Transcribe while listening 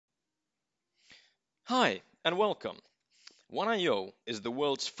Hi and welcome. ONEiO is the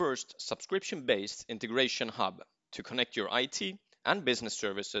world's first subscription-based integration hub to connect your IT and business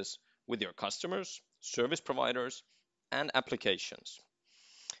services with your customers, service providers, and applications.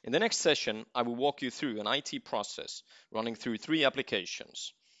 In the next session, I will walk you through an IT process running through three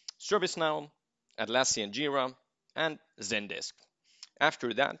applications: ServiceNow, Atlassian Jira, and Zendesk.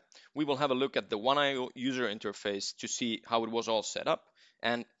 After that, we will have a look at the ONEiO user interface to see how it was all set up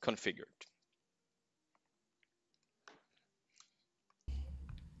and configured.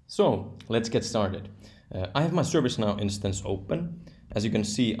 So let's get started. I have my ServiceNow instance open. As you can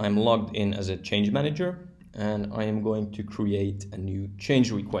see, I'm logged in as a change manager, and I am going to create a new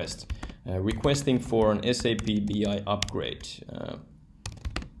change request, requesting for an SAP BI upgrade.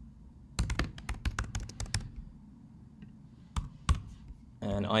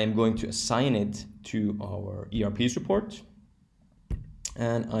 And I am going to assign it to our ERP support,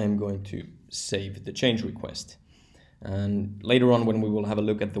 and I am going to save the change request. And later on, when we will have a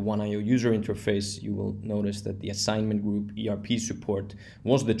look at the ONEiO user interface, you will notice that the assignment group ERP support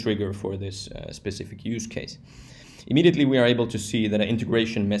was the trigger for this specific use case. Immediately, we are able to see that an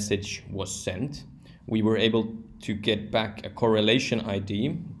integration message was sent. We were able to get back a correlation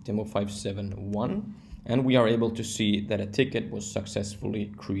ID, demo571, and we are able to see that a ticket was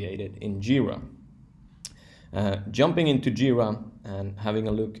successfully created in Jira. Jumping into Jira and having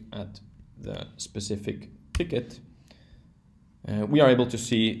a look at the specific ticket, we are able to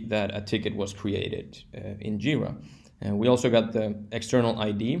see that a ticket was created in Jira. We also got the external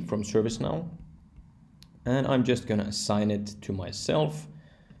ID from ServiceNow, and I'm just going to assign it to myself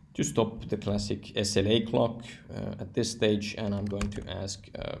to stop the classic SLA clock at this stage, and I'm going to ask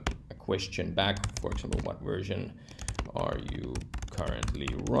a question back. For example, what version are you currently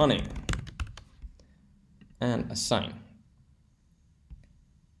running? And assign.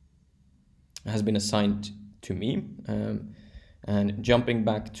 It has been assigned to me. And jumping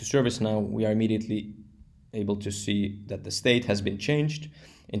back to ServiceNow, we are immediately able to see that the state has been changed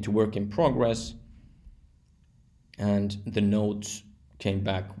into work in progress, and the notes came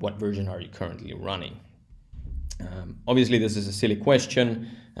back, what version are you currently running? Obviously, this is a silly question,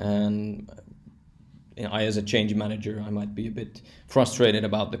 and I, as a change manager, I might be a bit frustrated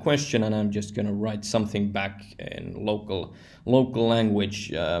about the question, and I'm just going to write something back in local language.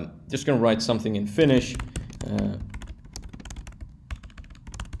 Just going to write something in Finnish.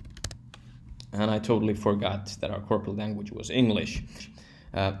 And I totally forgot that our corporate language was English.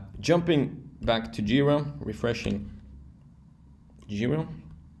 Jumping back to Jira, refreshing Jira,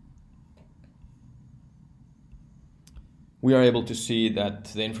 we are able to see that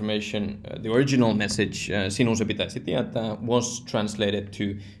the information, the original message, sinun se pitäisi tietää, was translated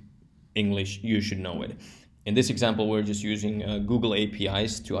to English, you should know it. In this example, we're just using Google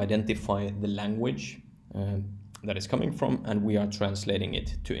APIs to identify the language that is coming from, and we are translating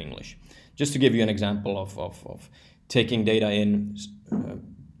it to English. Just to give you an example of taking data in,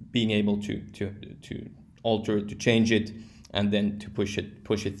 being able to alter it, to change it, and then to push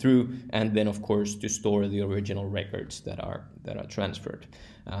it through, and then of course to store the original records that are transferred.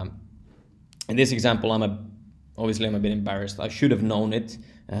 In this example, obviously I'm a bit embarrassed. I should have known it,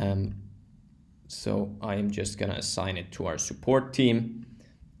 so I am just gonna assign it to our support team,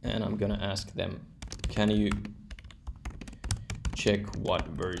 and I'm gonna ask them, can you check what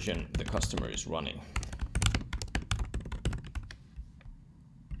version the customer is running?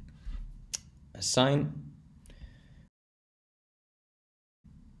 Assign.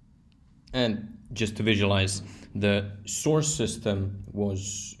 And just to visualize, the source system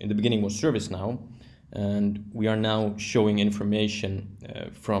was, in the beginning, was ServiceNow, and we are now showing information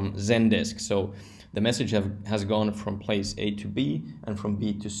from Zendesk. So the message has gone from place A to B, and from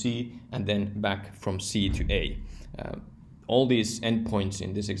B to C, and then back from C to A. All these endpoints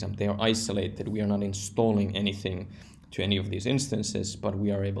in this example, they are isolated. We are not installing anything to any of these instances, but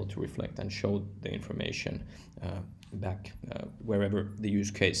we are able to reflect and show the information back wherever the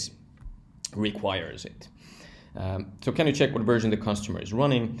use case requires it. So can you check what version the customer is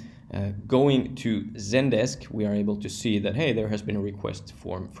running? Going to Zendesk, we are able to see that, hey, there has been a request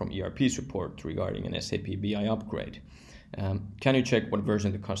form from ERP support regarding an SAP BI upgrade. Can you check what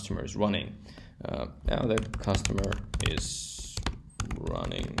version the customer is running? Now the customer is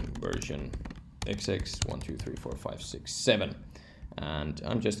running version XX 1234567, and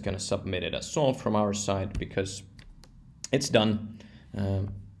I'm just going to submit it as solved from our side because it's done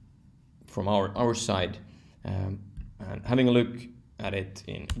from our side. And having a look at it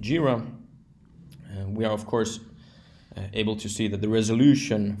in Jira, we are of course able to see that the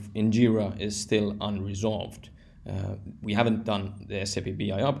resolution in Jira is still unresolved. We haven't done the SAP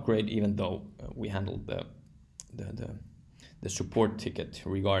BI upgrade, even though we handled the support ticket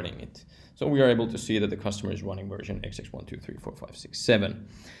regarding it. So we are able to see that the customer is running version XX1234567.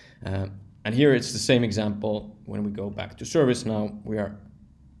 And here it's the same example. When we go back to ServiceNow, we are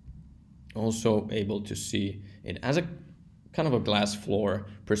also able to see it as a kind of a glass floor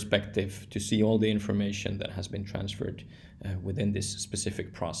perspective to see all the information that has been transferred within this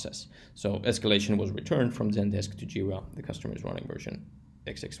specific process. So escalation was returned from Zendesk to Jira. The customer is running version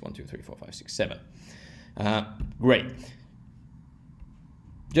XX1234567. Great.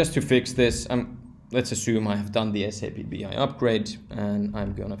 Just to fix this, let's assume I have done the SAP BI upgrade, and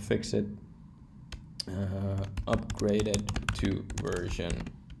I'm gonna fix it. Upgraded to version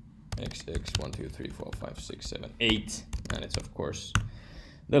XX1234567.8, and it's of course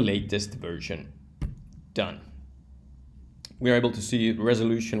the latest version. Done. We are able to see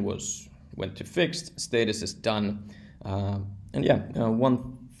resolution went to fixed, status is done, and yeah,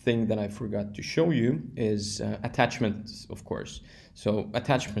 one thing that I forgot to show you is attachments, of course. So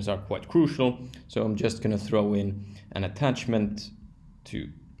attachments are quite crucial. So I'm just going to throw in an attachment to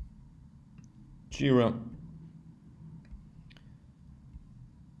Jira,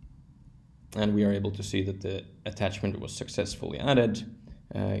 and we are able to see that the attachment was successfully added.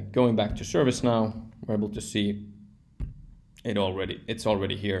 Going back to ServiceNow, we're able to see it's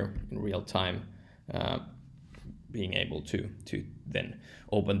already here in real time, being able to then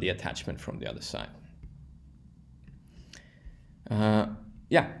open the attachment from the other side.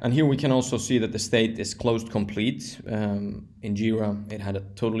 Yeah, and here we can also see that the state is closed complete. In Jira, it had a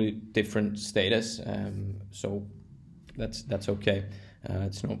totally different status, so that's okay.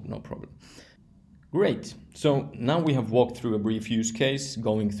 It's no problem. Great. So now we have walked through a brief use case,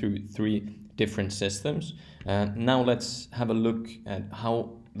 going through 3 different systems. Now let's have a look at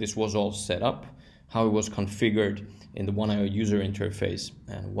how this was all set up, how it was configured in the ONEiO user interface,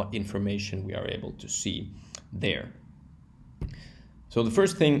 and what information we are able to see there. So the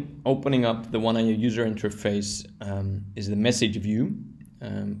first thing, opening up the ONEiO user interface, is the message view.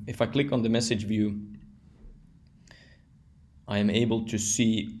 If I click on the message view, I am able to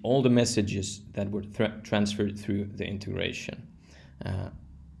see all the messages that were transferred through the integration.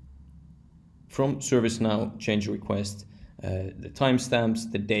 From ServiceNow change request, the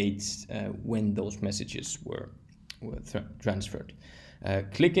timestamps, the dates, when those messages were transferred.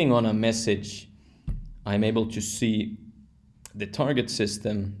 Clicking on a message, I'm able to see the target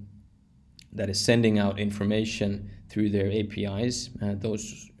system that is sending out information through their APIs.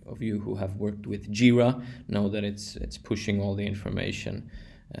 Those of you who have worked with Jira know that it's pushing all the information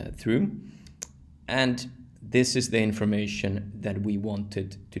through. And this is the information that we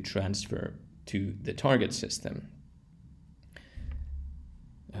wanted to transfer to the target system.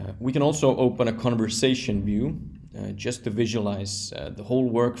 We can also open a conversation view just to visualize the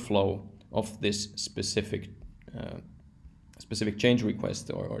whole workflow of this specific change request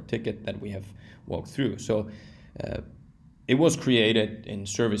or ticket that we have walked through. So it was created in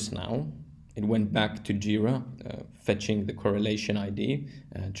ServiceNow. It went back to Jira, fetching the correlation ID,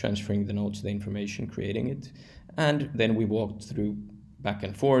 transferring the nodes, the information, creating it. And then we walked through back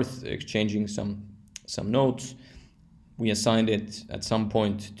and forth, exchanging some nodes. We assigned it at some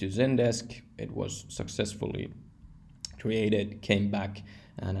point to Zendesk. It was successfully created, came back,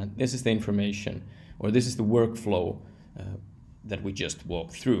 and this is the information, or this is the workflow that we just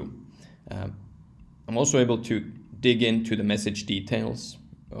walked through. I'm also able to dig into the message details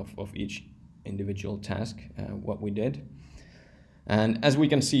of each individual task, what we did. And as we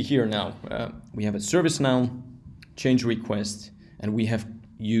can see here now, we have a ServiceNow change request, and we have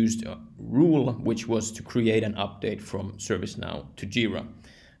used a rule which was to create an update from ServiceNow to Jira.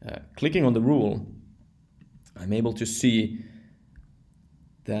 Clicking on the rule, I'm able to see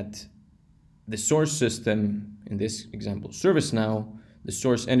that the source system, in this example ServiceNow, the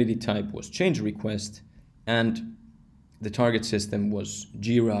source entity type was change request, and the target system was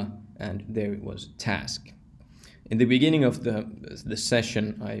Jira, and there it was task. In the beginning of the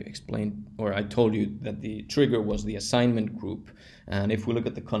session, I explained, or I told you that the trigger was the assignment group. And if we look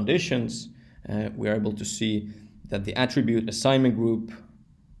at the conditions, we are able to see that the attribute assignment group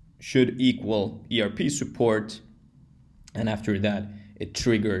should equal ERP support. And after that, it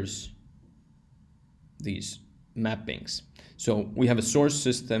triggers these mappings. So we have a source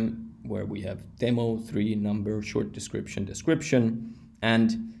system where we have demo, 3, number, short description,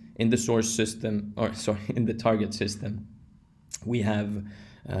 and in the source system, in the target system, we have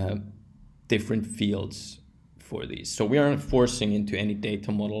different fields for these. So we aren't forcing into any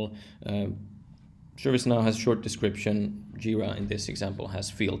data model. ServiceNow has short description, Jira in this example has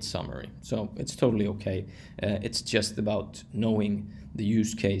field summary. So it's totally okay. It's just about knowing the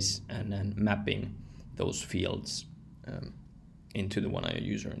use case and then mapping those fields into the ONEiO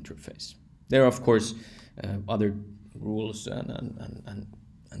user interface. There are, of course, other rules and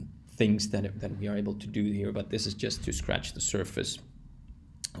things that we are able to do here, but this is just to scratch the surface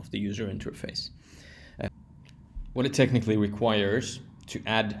of the user interface. What it technically requires to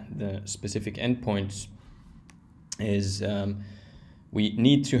add the specific endpoints is we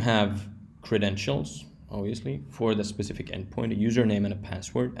need to have credentials, obviously, for the specific endpoint, a username and a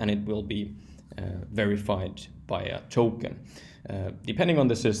password, and it will be verified by a token. Depending on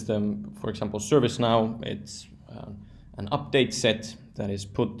the system, for example, ServiceNow, it's an update set that is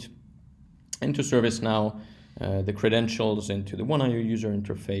put into ServiceNow, the credentials into the ONEiO user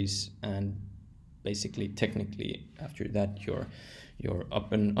interface, and basically, technically, after that, you're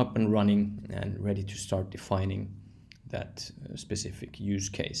up and running and ready to start defining that specific use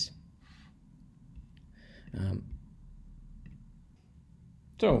case.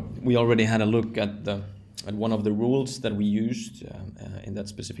 So we already had a look at one of the rules that we used in that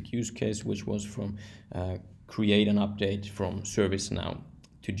specific use case, which was from create an update from ServiceNow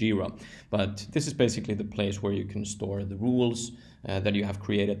to Jira. But this is basically the place where you can store the rules that you have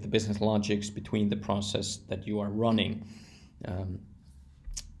created, the business logics between the process that you are running.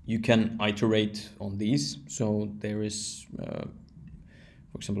 You can iterate on these. So there is,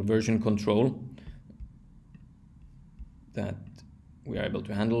 for example, version control that we are able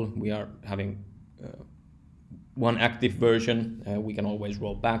to handle. We are having one active version. We can always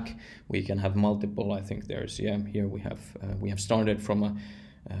roll back. We can have multiple. I think there's, here we have started from a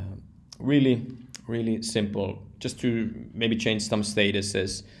really simple, just to maybe change some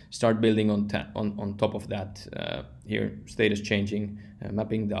statuses, start building on top of that. Here, status changing,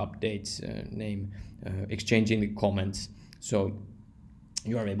 mapping the updates, name, exchanging the comments. So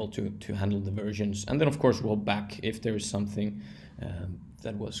you are able to handle the versions, and then of course roll back if there is something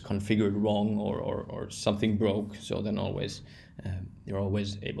that was configured wrong or something broke. So then always you're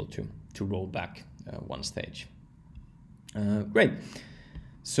always able to roll back one stage. Great.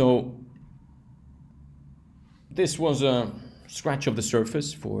 So this was a scratch of the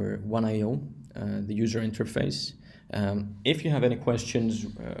surface for ONEiO, the user interface. If you have any questions,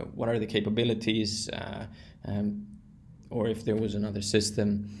 what are the capabilities, or if there was another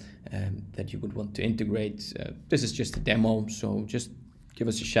system that you would want to integrate, this is just a demo, so just give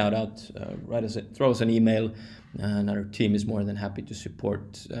us a shout out, throw us an email, and our team is more than happy to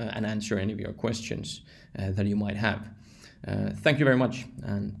support and answer any of your questions that you might have. Thank you very much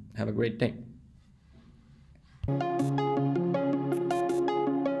and have a great day.